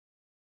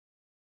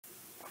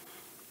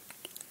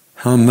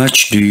How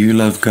much do you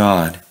love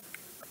God?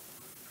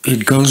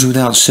 It goes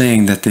without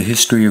saying that the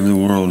history of the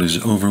world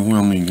is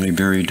overwhelmingly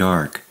very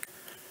dark.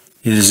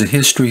 It is a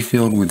history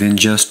filled with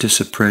injustice,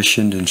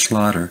 oppression, and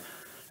slaughter,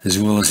 as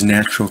well as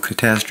natural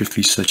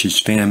catastrophes such as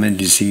famine,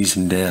 disease,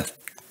 and death.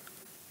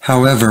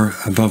 However,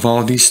 above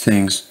all these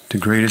things, the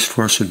greatest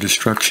force of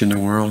destruction the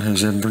world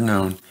has ever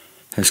known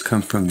has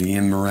come from the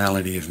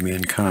immorality of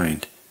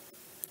mankind.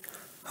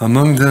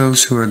 Among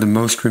those who are the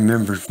most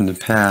remembered from the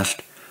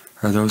past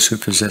are those who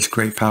possess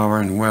great power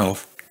and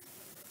wealth,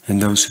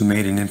 and those who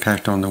made an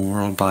impact on the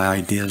world by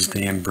ideas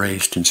they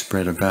embraced and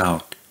spread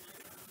about.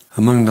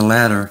 Among the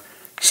latter,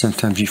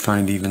 sometimes you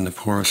find even the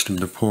poorest of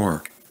the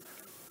poor.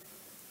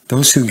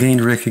 Those who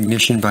gained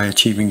recognition by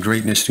achieving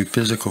greatness through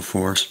physical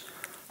force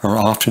are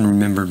often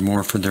remembered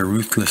more for their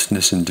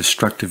ruthlessness and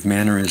destructive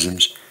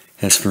mannerisms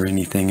as for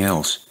anything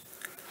else.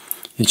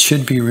 It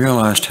should be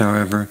realized,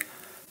 however,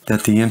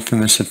 that the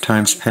infamous of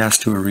times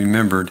past who are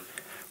remembered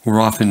were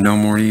often no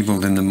more evil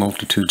than the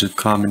multitudes of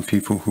common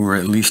people who were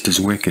at least as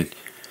wicked,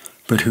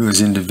 but who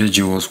as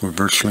individuals were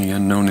virtually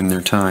unknown in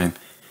their time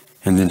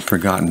and then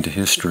forgotten to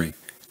history.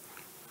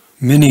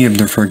 Many of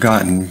the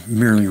forgotten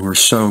merely were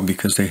so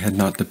because they had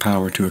not the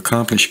power to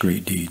accomplish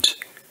great deeds.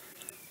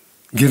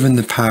 Given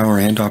the power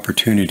and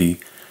opportunity,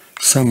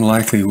 some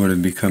likely would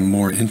have become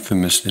more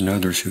infamous than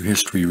others who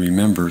history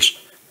remembers,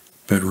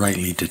 but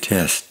rightly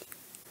detests.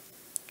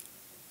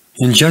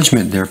 In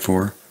judgment,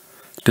 therefore,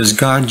 does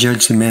God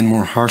judge the man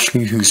more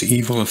harshly whose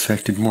evil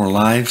affected more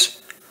lives,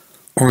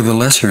 or the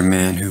lesser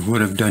man who would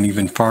have done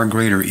even far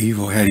greater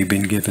evil had he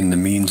been given the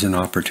means and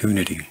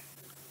opportunity?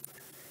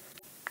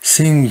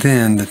 Seeing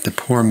then that the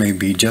poor may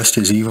be just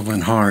as evil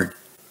in heart,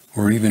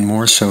 or even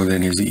more so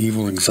than his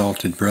evil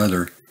exalted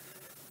brother,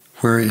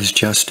 where is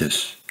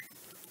justice?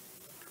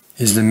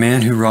 Is the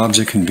man who robs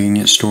a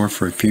convenience store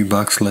for a few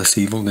bucks less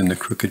evil than the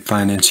crooked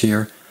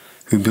financier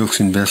who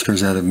bilks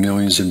investors out of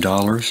millions of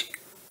dollars?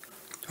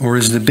 Or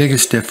is the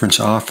biggest difference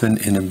often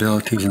in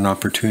abilities and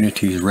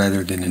opportunities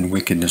rather than in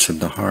wickedness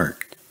of the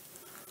heart?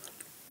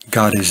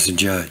 God is the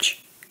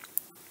judge.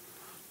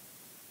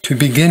 To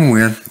begin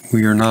with,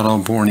 we are not all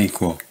born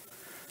equal.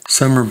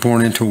 Some are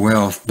born into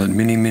wealth, but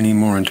many, many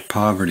more into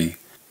poverty.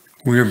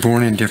 We are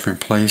born in different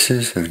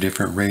places, of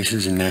different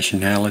races and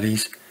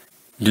nationalities,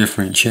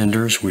 different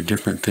genders with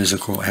different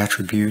physical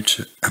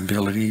attributes,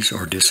 abilities,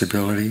 or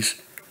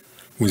disabilities,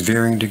 with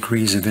varying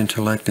degrees of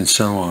intellect and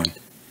so on.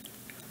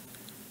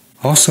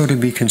 Also to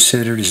be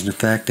considered is the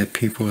fact that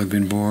people have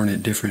been born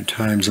at different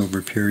times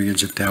over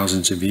periods of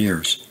thousands of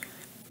years.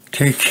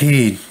 Take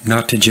heed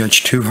not to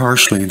judge too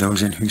harshly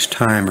those in whose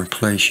time or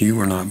place you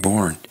were not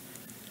born.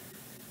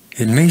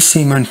 It may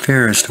seem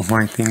unfair as to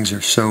why things are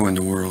so in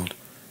the world,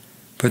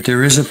 but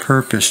there is a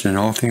purpose and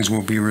all things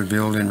will be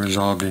revealed and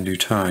resolved in due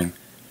time.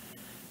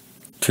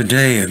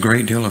 Today, a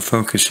great deal of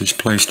focus is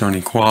placed on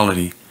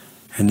equality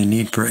and the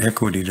need for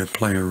equity to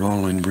play a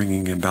role in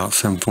bringing about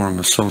some form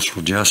of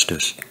social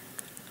justice.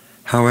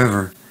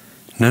 However,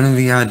 none of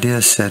the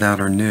ideas set out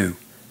are new.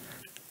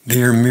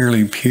 They are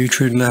merely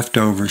putrid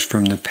leftovers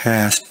from the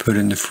past put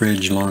in the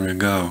fridge long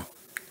ago.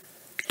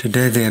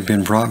 Today they have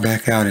been brought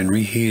back out and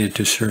reheated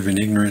to serve an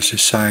ignorant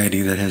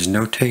society that has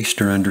no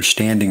taste or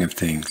understanding of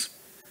things.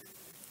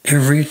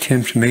 Every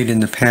attempt made in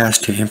the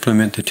past to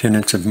implement the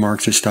tenets of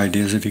Marxist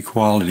ideas of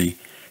equality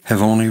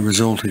have only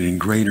resulted in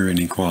greater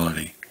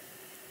inequality.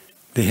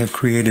 They have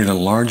created a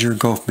larger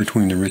gulf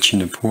between the rich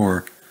and the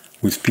poor,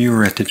 with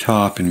fewer at the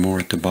top and more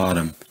at the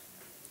bottom.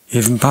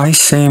 If by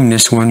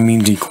sameness one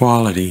means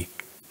equality,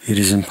 it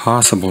is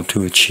impossible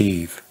to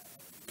achieve.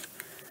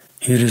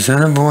 It is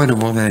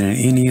unavoidable that in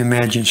any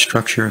imagined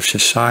structure of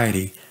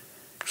society,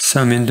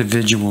 some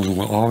individuals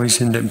will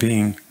always end up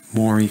being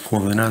more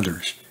equal than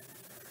others.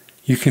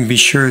 You can be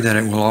sure that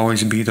it will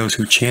always be those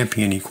who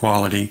champion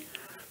equality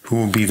who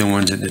will be the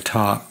ones at the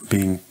top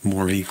being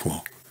more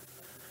equal.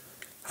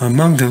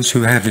 Among those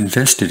who have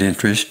invested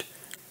interest,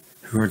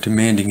 who are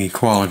demanding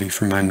equality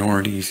for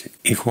minorities,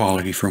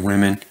 equality for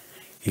women,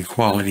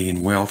 equality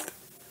in wealth,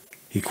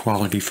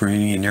 equality for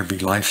any and every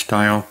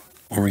lifestyle,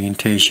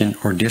 orientation,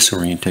 or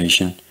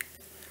disorientation,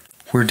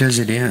 where does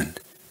it end?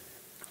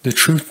 The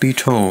truth be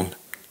told,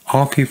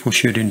 all people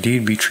should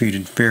indeed be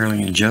treated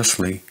fairly and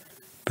justly,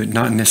 but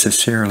not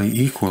necessarily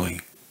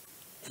equally.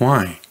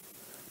 Why?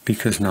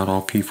 Because not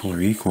all people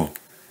are equal.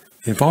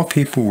 If all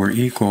people were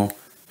equal,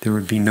 there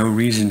would be no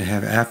reason to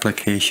have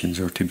applications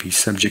or to be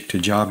subject to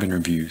job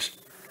interviews.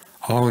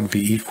 All would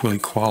be equally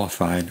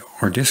qualified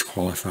or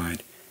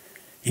disqualified.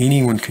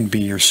 Anyone can be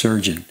your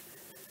surgeon.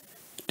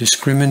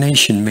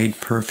 Discrimination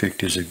made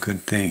perfect is a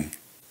good thing.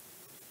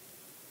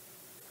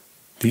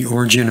 The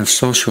origin of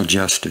social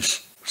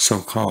justice,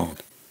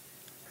 so-called.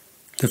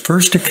 The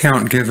first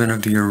account given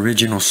of the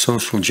original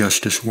social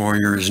justice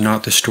warrior is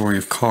not the story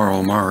of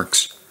Karl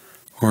Marx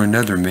or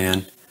another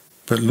man,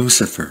 but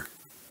Lucifer.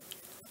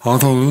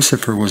 Although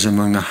Lucifer was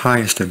among the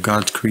highest of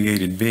God's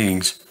created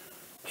beings,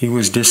 he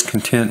was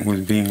discontent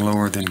with being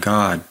lower than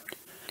God.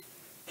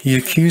 He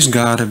accused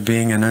God of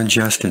being an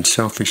unjust and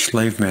selfish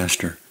slave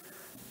master.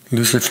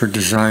 Lucifer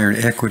desired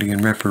equity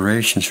and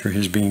reparations for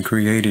his being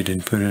created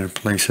and put in a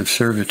place of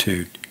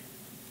servitude.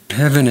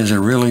 Heaven is a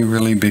really,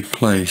 really big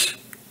place,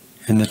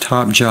 and the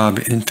top job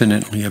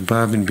infinitely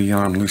above and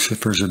beyond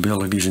Lucifer's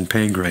abilities and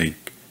pay grade.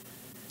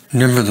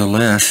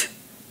 Nevertheless,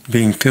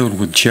 being filled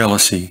with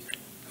jealousy,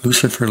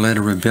 Lucifer led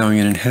a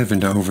rebellion in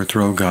heaven to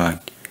overthrow God.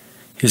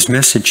 His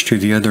message to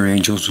the other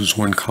angels was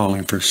one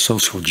calling for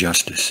social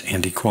justice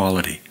and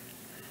equality.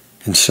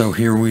 And so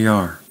here we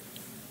are.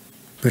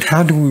 But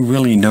how do we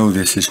really know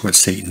this is what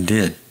Satan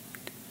did?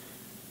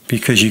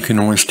 Because you can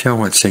always tell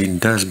what Satan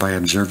does by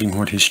observing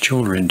what his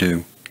children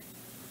do.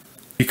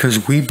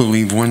 Because we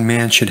believe one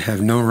man should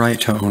have no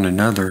right to own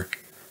another,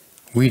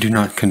 we do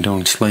not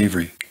condone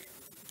slavery.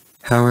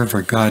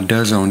 However, God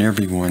does own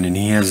everyone, and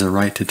he has the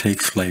right to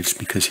take slaves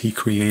because he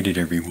created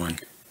everyone.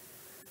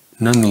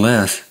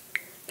 Nonetheless,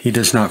 he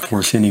does not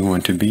force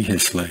anyone to be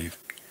his slave.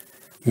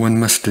 One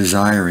must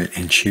desire it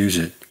and choose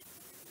it.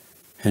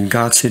 And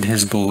God sent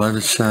his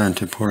beloved Son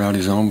to pour out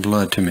his own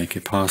blood to make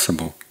it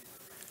possible.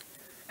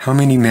 How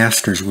many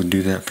masters would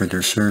do that for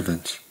their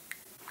servants?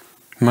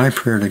 My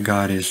prayer to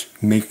God is,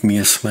 make me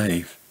a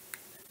slave.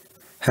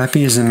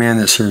 Happy is the man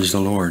that serves the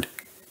Lord.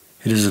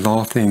 It is of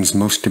all things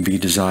most to be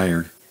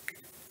desired.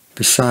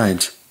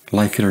 Besides,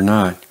 like it or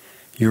not,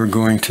 you are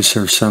going to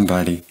serve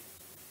somebody.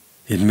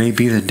 It may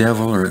be the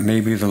devil or it may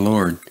be the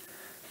Lord,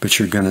 but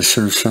you're going to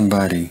serve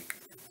somebody.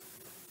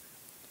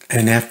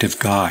 An active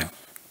God.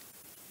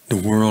 The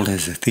world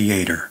is a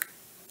theater.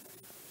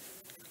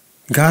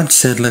 God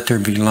said, let there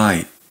be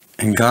light,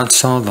 and God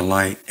saw the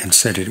light and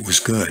said it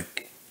was good.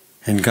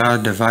 And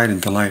God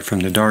divided the light from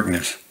the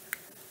darkness.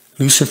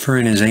 Lucifer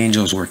and his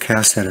angels were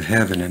cast out of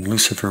heaven, and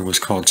Lucifer was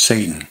called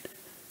Satan,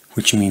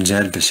 which means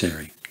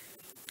adversary.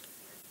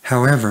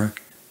 However,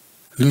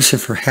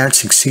 Lucifer had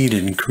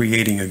succeeded in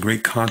creating a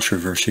great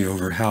controversy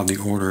over how the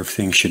order of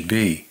things should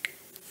be.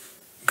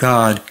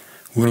 God,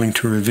 willing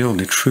to reveal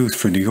the truth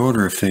for the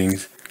order of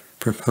things,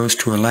 proposed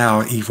to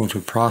allow evil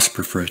to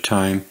prosper for a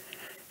time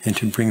and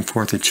to bring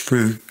forth its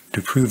fruit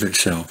to prove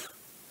itself,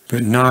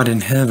 but not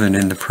in heaven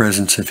in the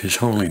presence of his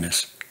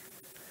holiness.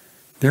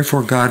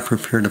 Therefore God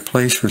prepared a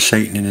place for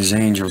Satan and his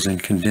angels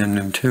and condemned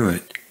them to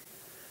it.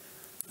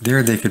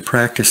 There they could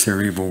practice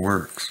their evil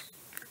works.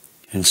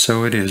 And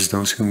so it is,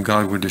 those whom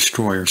God would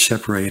destroy are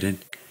separated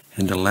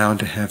and allowed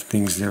to have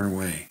things their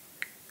way.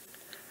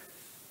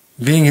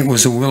 Being it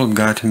was the will of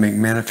God to make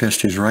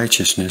manifest his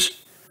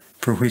righteousness,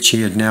 for which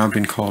he had now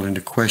been called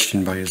into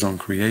question by his own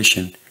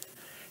creation,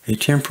 a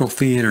temporal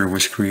theater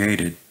was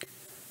created.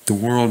 The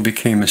world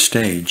became a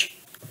stage.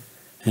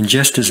 And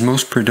just as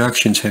most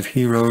productions have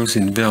heroes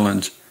and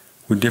villains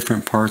with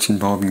different parts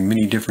involving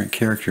many different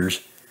characters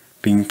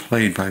being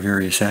played by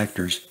various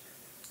actors,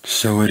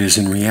 so it is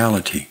in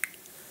reality.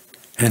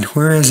 And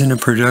whereas in a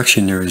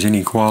production there is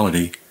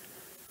inequality,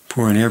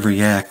 for in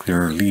every act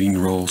there are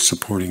leading roles,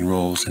 supporting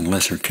roles, and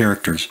lesser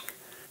characters,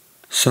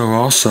 so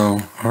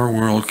also our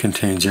world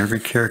contains every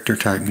character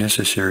type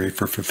necessary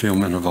for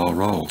fulfillment of all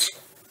roles.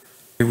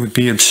 It would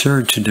be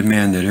absurd to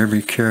demand that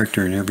every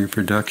character in every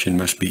production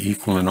must be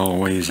equal in all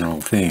ways and all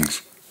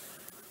things.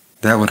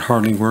 That would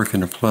hardly work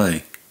in a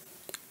play,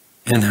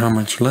 and how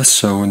much less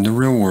so in the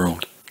real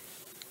world.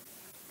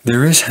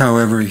 There is,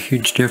 however, a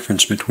huge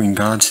difference between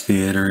God's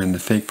theater and the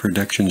fake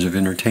productions of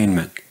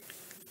entertainment.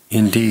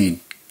 Indeed,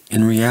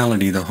 in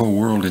reality the whole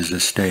world is a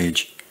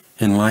stage,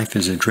 and life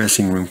is a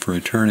dressing room for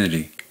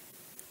eternity.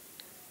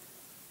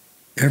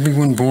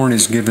 Everyone born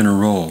is given a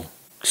role,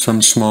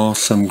 some small,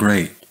 some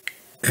great.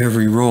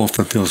 Every role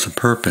fulfills a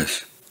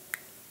purpose.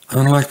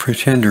 Unlike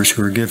pretenders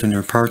who are given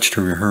their parts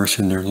to rehearse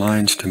and their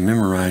lines to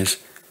memorize,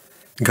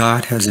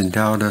 God has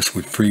endowed us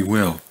with free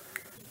will.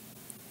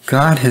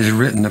 God has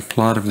written the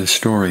plot of the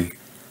story,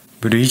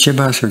 but each of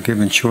us are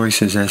given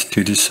choices as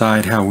to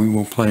decide how we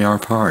will play our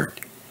part,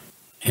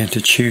 and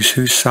to choose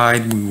whose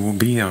side we will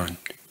be on.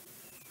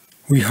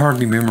 We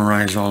hardly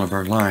memorize all of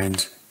our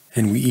lines,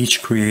 and we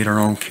each create our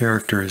own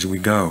character as we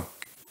go.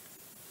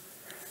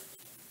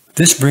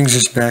 This brings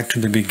us back to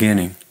the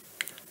beginning.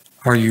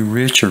 Are you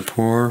rich or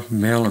poor,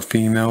 male or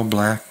female,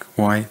 black,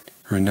 white,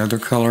 or another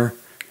color?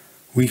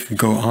 We could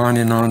go on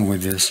and on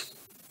with this.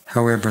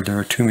 However, there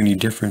are too many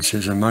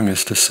differences among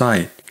us to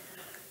cite.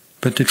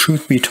 But the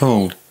truth be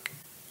told,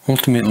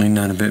 ultimately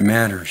none of it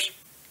matters.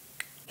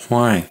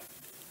 Why?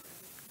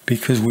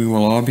 Because we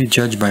will all be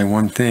judged by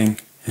one thing,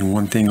 and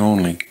one thing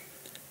only.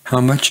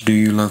 How much do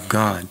you love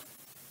God?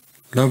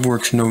 Love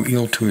works no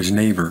ill to his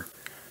neighbor.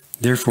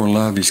 Therefore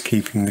love is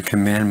keeping the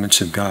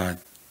commandments of God.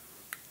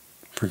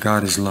 For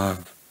God is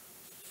love.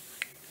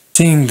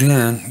 Seeing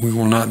then, we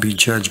will not be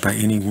judged by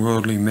any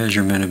worldly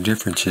measurement of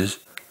differences,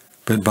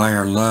 but by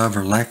our love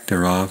or lack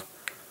thereof.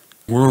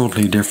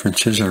 Worldly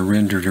differences are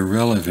rendered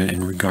irrelevant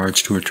in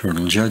regards to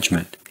eternal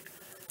judgment.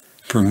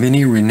 For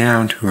many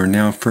renowned who are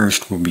now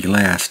first will be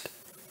last,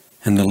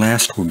 and the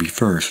last will be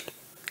first.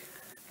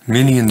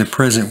 Many in the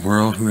present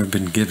world who have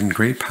been given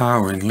great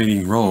power in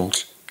leading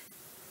roles,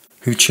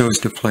 who chose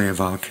to play a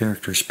vile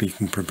character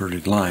speaking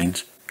perverted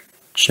lines,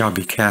 shall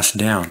be cast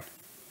down,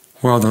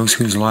 while those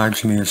whose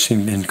lives may have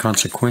seemed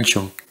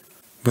inconsequential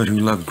but who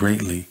love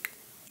greatly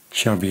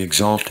shall be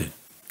exalted.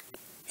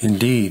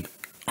 Indeed,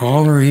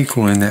 all are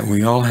equal in that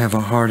we all have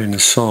a heart and a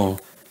soul,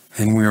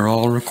 and we are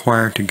all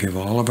required to give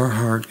all of our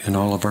heart and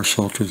all of our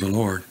soul to the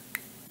Lord.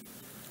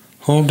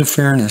 Hold to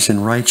fairness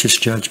and righteous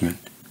judgment,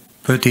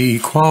 but the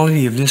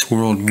equality of this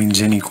world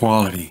means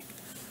inequality.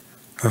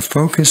 A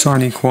focus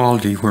on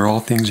equality where all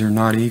things are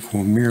not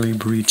equal merely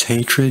breeds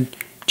hatred,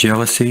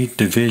 jealousy,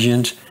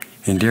 divisions,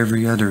 and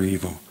every other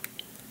evil.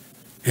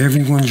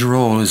 Everyone's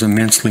role is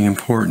immensely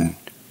important.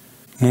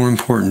 More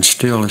important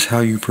still is how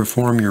you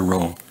perform your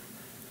role.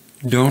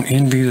 Don't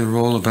envy the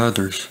role of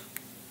others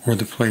or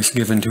the place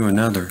given to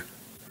another.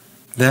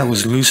 That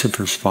was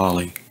Lucifer's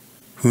folly,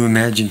 who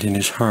imagined in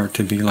his heart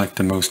to be like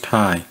the Most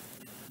High.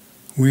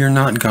 We are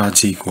not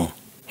God's equal.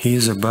 He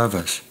is above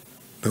us,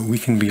 but we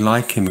can be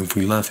like him if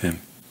we love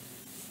him.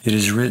 It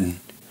is written,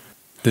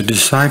 "The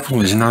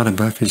disciple is not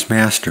above his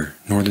master,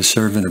 nor the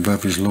servant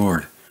above his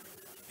Lord."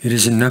 It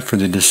is enough for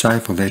the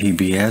disciple that he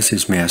be as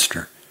his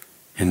master,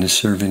 and the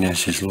servant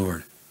as his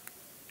Lord.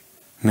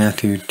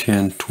 Matthew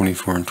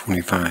 10:24 and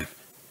 25.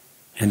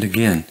 And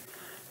again,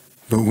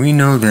 "But we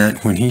know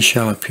that when he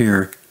shall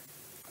appear,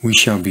 we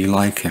shall be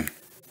like him,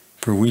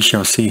 for we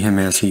shall see him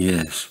as he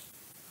is."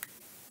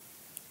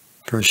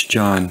 1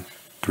 John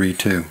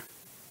 3:2.